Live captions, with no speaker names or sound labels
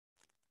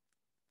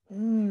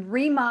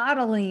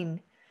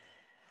Remodeling.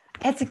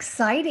 It's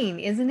exciting,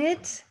 isn't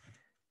it?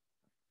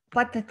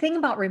 But the thing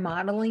about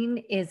remodeling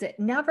is it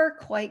never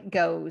quite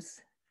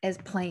goes as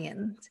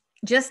planned,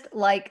 just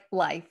like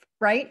life,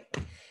 right?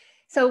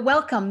 So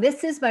welcome.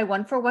 This is my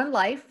one for one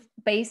life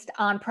based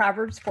on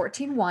Proverbs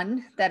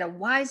 14:1 that a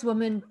wise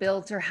woman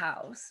builds her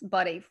house,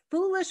 but a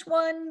foolish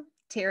one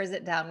tears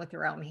it down with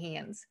her own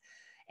hands.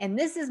 And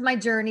this is my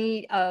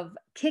journey of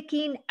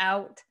kicking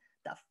out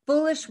the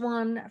foolish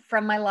one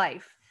from my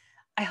life.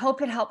 I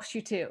hope it helps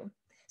you too.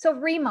 So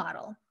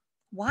remodel.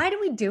 Why do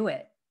we do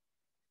it?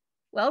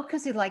 Well,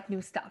 because we like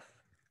new stuff,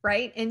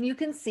 right? And you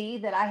can see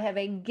that I have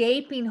a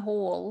gaping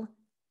hole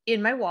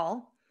in my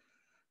wall.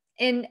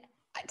 And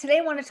today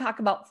I want to talk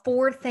about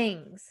 4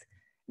 things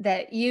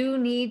that you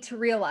need to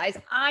realize,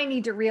 I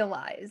need to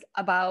realize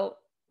about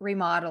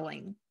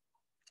remodeling.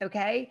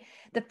 Okay?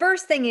 The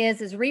first thing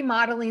is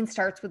remodeling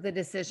starts with a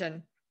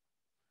decision.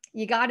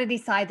 You got to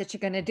decide that you're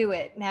going to do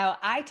it. Now,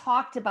 I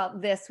talked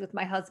about this with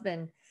my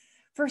husband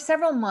for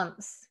several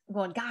months,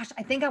 going, gosh,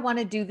 I think I want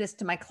to do this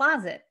to my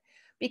closet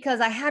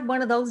because I had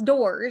one of those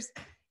doors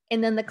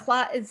and then the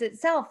closet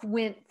itself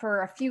went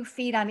for a few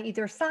feet on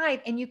either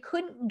side and you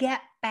couldn't get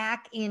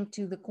back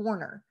into the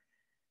corner.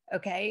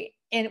 Okay.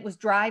 And it was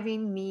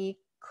driving me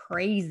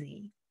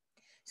crazy.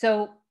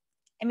 So,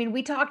 I mean,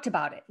 we talked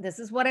about it. This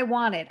is what I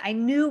wanted. I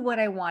knew what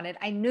I wanted.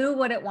 I knew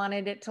what it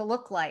wanted it to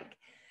look like.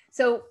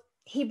 So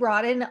he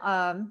brought in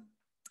a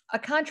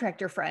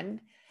contractor friend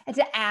and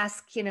to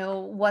ask,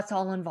 what's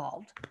all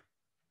involved.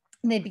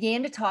 And they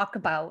began to talk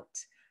about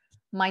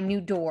my new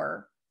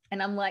door.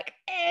 And I'm like,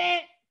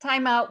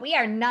 time out. We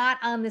are not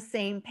on the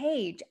same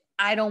page.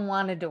 I don't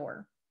want a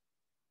door.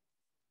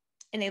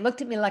 And they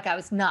looked at me like I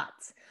was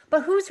nuts.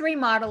 But whose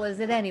remodel is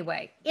it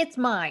anyway? It's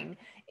mine.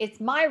 It's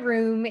my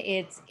room.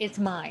 It's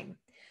mine.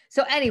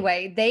 So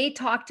anyway, they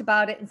talked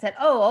about it and said,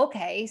 oh,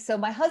 okay. So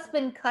my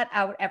husband cut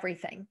out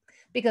everything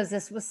because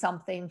this was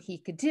something he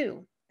could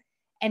do.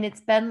 And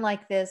it's been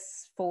like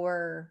this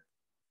for,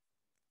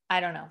 I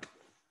don't know,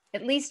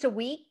 at least a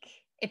week.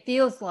 It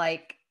feels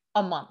like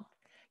a month.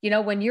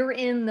 When you're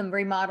in the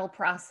remodel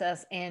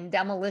process and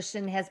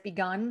demolition has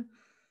begun,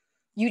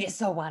 you just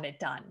so want it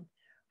done,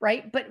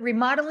 right? But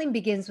remodeling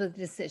begins with a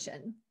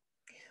decision.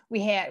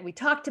 We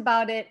talked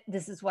about it.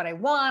 This is what I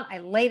want. I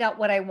laid out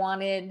what I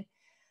wanted,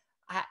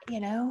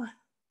 and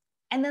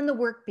then the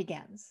work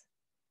begins.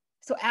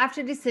 So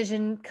after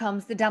decision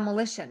comes the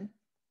demolition.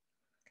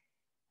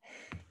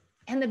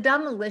 And the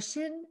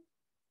demolition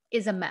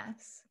is a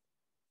mess.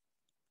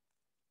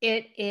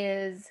 It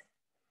is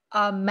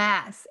a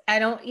mess.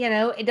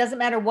 It doesn't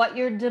matter what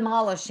you're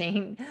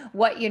demolishing,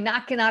 what you're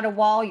knocking out a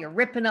wall, you're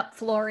ripping up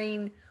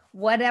flooring,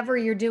 whatever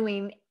you're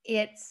doing,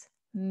 it's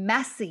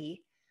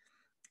messy.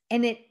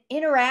 And it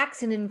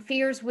interacts and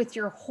interferes with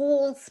your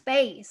whole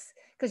space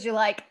because you're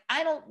like,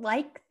 I don't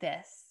like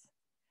this.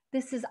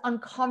 This is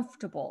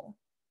uncomfortable.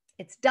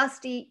 It's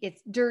dusty,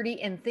 it's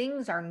dirty, and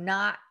things are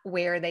not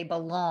where they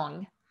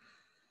belong.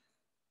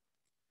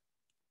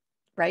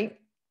 Right?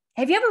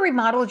 Have you ever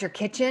remodeled your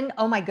kitchen?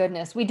 Oh my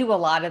goodness, we do a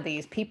lot of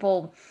these.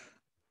 People,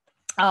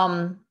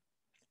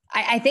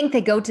 I think they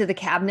go to the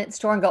cabinet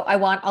store and go, I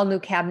want all new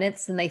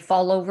cabinets, and they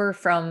fall over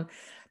from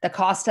the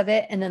cost of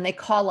it. And then they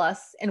call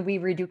us and we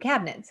redo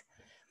cabinets.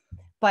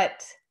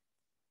 But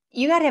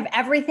you got to have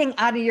everything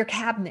out of your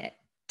cabinet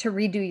to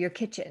redo your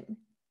kitchen.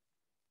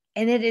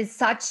 And it is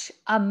such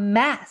a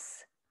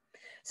mess.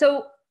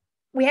 So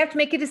we have to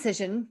make a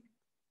decision.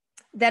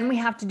 Then we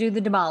have to do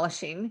the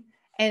demolishing.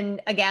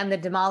 And again, the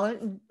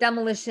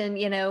demolition,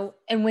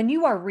 and when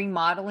you are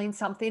remodeling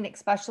something,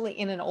 especially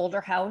in an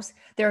older house,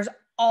 there's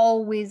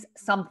always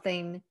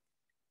something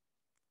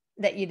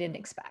that you didn't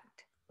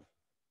expect.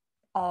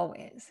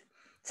 Always.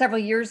 Several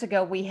years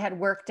ago, we had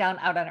work done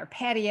out on our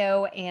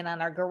patio and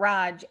on our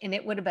garage, and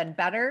it would have been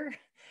better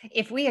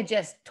if we had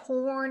just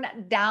torn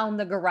down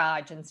the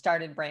garage and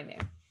started brand new.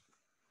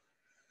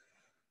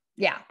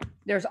 Yeah,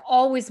 there's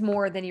always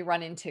more than you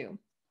run into.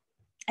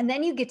 And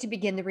then you get to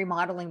begin the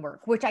remodeling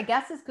work, which I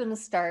guess is going to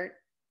start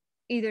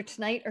either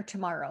tonight or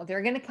tomorrow.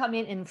 They're going to come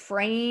in and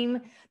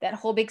frame that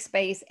whole big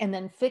space and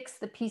then fix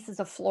the pieces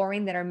of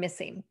flooring that are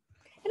missing.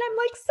 And I'm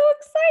like so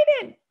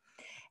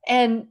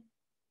excited.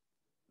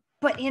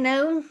 But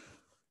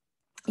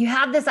you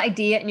have this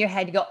idea in your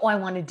head, you go, oh, I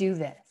want to do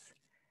this.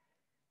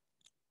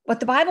 But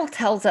the Bible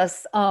tells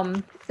us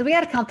that we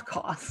got to count the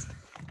cost.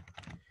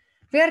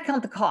 We got to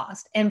count the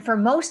cost. And for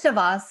most of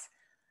us,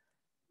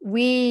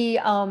 we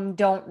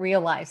don't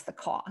realize the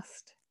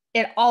cost.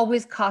 It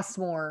always costs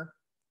more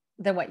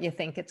than what you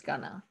think it's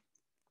gonna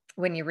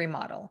when you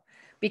remodel,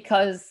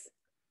 because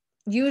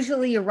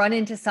usually you run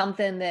into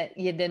something that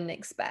you didn't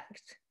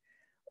expect,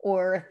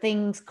 or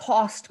things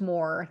cost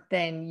more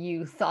than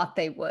you thought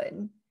they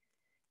would,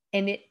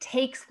 and it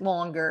takes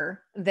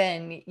longer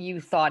than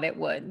you thought it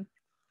would.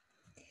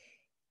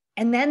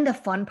 And then the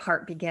fun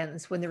part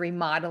begins when the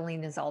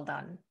remodeling is all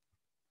done.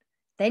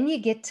 Then you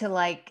get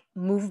to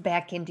move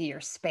back into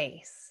your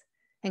space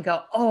and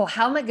go, oh,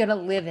 how am I going to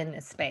live in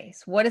this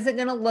space? What is it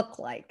going to look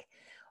like?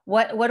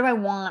 What do I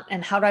want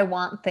and how do I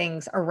want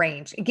things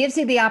arranged? It gives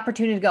you the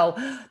opportunity to go,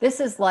 this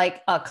is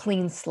like a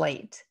clean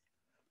slate.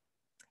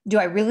 Do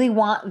I really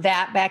want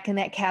that back in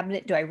that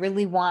cabinet? Do I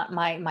really want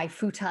my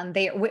futon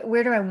there?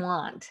 Where do I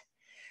want?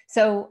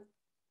 So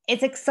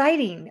it's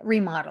exciting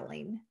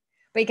remodeling,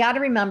 but you got to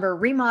remember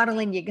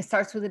remodeling, it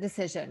starts with a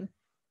decision.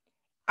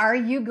 Are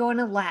you going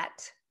to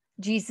let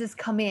Jesus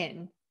come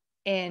in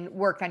and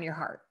work on your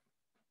heart?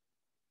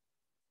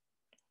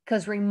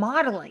 Because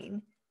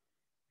remodeling,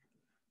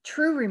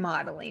 true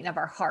remodeling of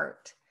our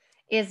heart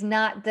is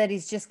not that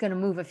he's just going to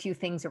move a few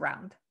things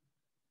around.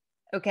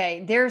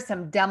 Okay, there's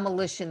some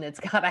demolition that's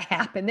got to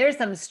happen. There's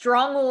some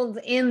strongholds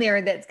in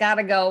there that's got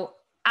to go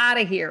out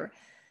of here.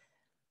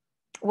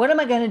 What am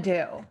I going to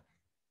do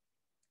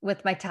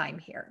with my time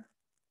here?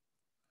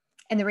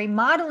 And the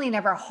remodeling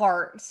of our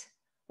heart,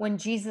 when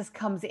Jesus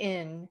comes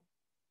in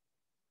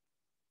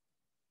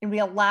and we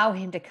allow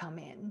him to come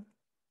in.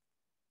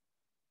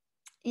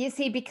 You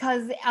see,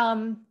 because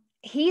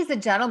he's a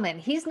gentleman.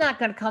 He's not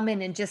going to come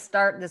in and just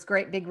start this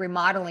great big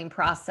remodeling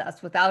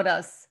process without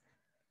us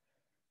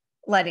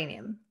letting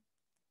him.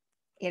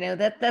 You know,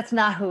 that's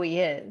not who he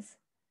is.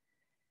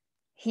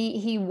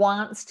 He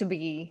wants to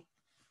be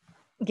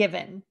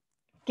given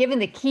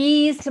the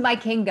keys to my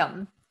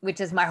kingdom, which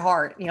is my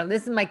heart. You know,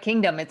 this is my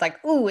kingdom. It's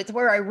like, ooh, it's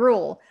where I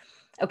rule.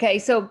 Okay,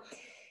 so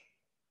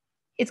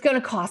it's going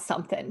to cost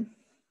something,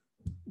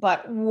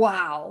 but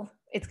wow,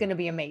 it's going to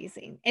be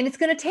amazing. And it's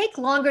going to take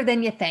longer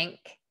than you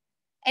think.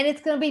 And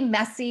it's going to be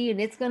messy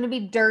and it's going to be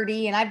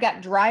dirty. And I've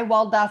got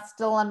drywall dust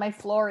still on my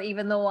floor,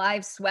 even though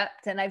I've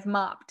swept and I've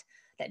mopped.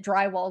 That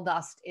drywall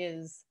dust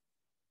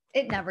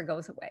it never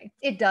goes away.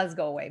 It does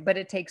go away, but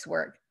it takes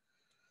work.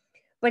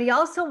 But he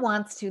also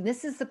wants to,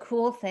 this is the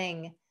cool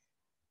thing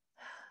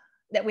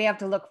that we have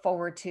to look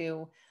forward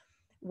to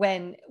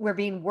when we're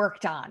being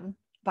worked on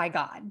by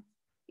God,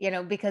 you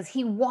know, because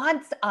he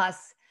wants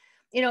us,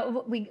 you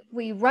know,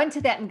 we run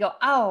to that and go,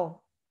 oh,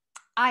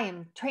 I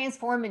am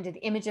transformed into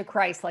the image of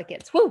Christ. Like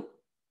it's whoo,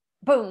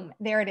 boom,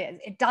 there it is.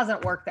 It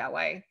doesn't work that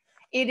way.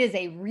 It is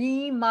a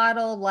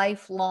remodel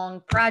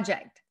lifelong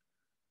project.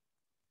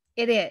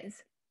 It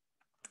is.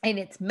 And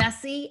it's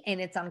messy and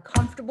it's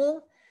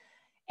uncomfortable.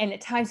 And at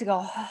times you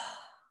go, oh,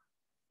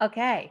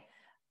 okay,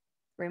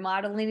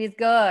 remodeling is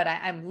good.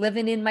 I'm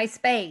living in my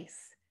space.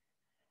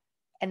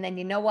 And then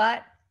you know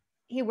what?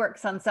 He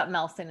works on something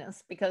else in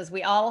us because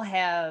we all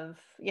have,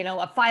 you know,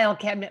 a file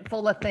cabinet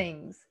full of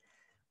things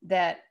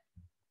that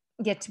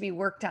get to be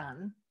worked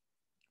on.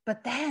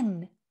 But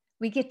then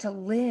we get to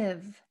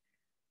live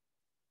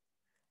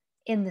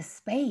in the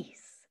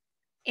space,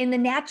 in the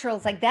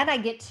naturals. Like that I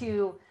get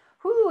to,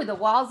 the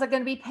walls are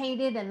going to be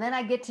painted and then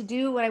I get to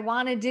do what I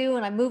want to do.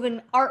 And I'm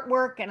moving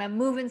artwork and I'm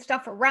moving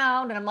stuff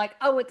around and I'm like,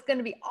 oh, it's going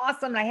to be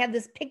awesome. And I have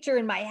this picture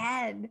in my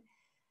head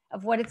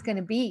of what it's going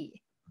to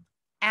be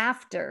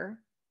after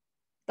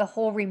the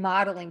whole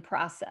remodeling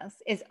process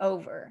is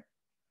over.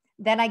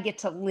 Then I get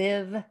to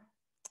live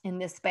in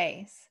this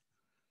space.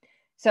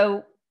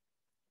 So,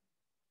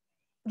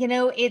 you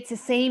know, it's the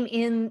same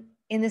in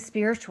the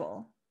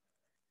spiritual.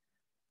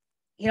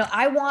 You know,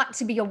 I want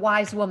to be a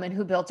wise woman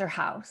who built her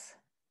house.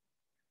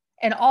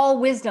 And all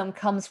wisdom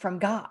comes from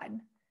God.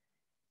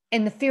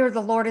 And the fear of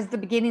the Lord is the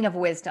beginning of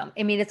wisdom.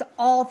 I mean, it's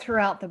all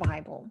throughout the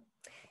Bible.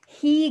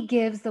 He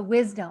gives the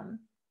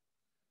wisdom,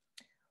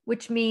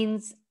 which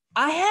means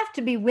I have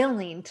to be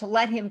willing to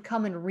let him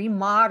come and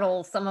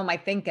remodel some of my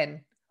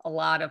thinking, a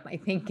lot of my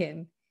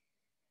thinking,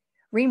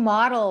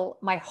 remodel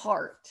my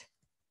heart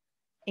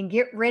and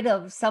get rid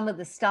of some of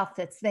the stuff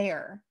that's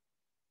there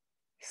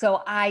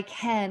so I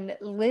can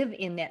live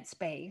in that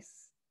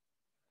space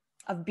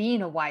of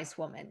being a wise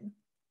woman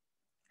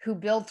who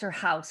builds her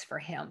house for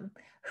him,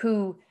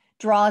 who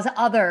draws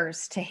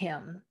others to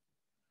him,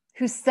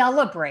 who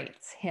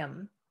celebrates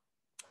him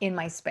in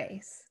my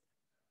space.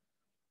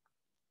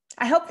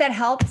 I hope that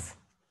helps,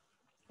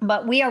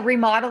 but we are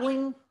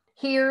remodeling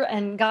here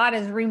and God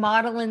is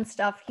remodeling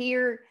stuff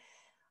here,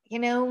 you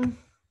know,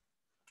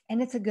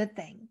 and it's a good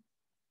thing.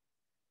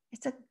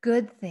 It's a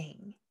good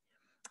thing.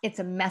 It's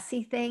a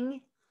messy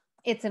thing.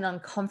 It's an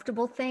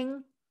uncomfortable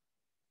thing,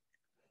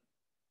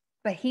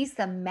 but he's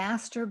the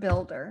master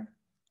builder.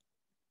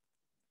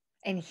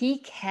 And he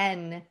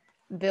can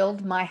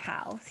build my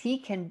house. He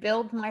can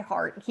build my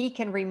heart. He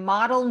can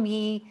remodel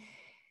me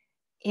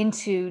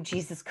into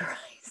Jesus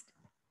Christ.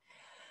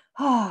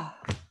 Oh,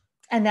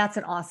 and that's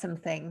an awesome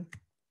thing.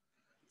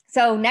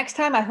 So next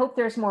time, I hope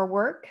there's more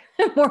work,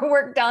 more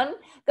work done,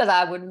 because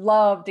I would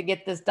love to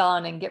get this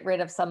done and get rid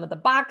of some of the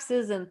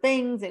boxes and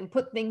things and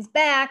put things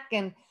back,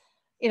 and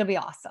it'll be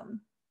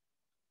awesome.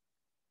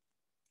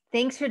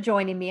 Thanks for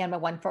joining me on my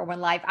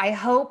 141 Live. I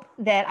hope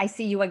that I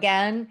see you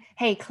again.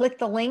 Hey, click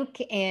the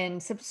link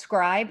and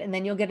subscribe, and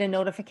then you'll get a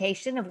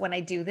notification of when I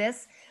do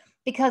this,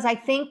 because I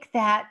think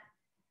that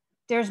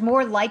there's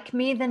more like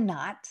me than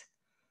not,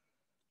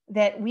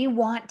 that we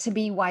want to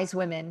be wise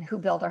women who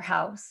build our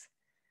house.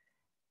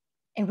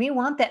 And we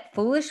want that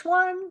foolish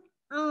one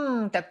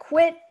to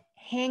quit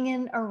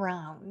hanging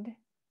around.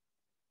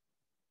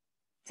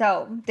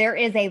 So there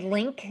is a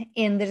link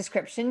in the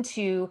description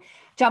to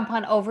jump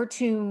on over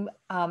to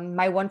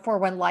my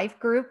 141 Life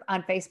group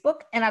on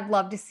Facebook, and I'd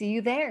love to see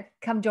you there.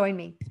 Come join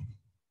me.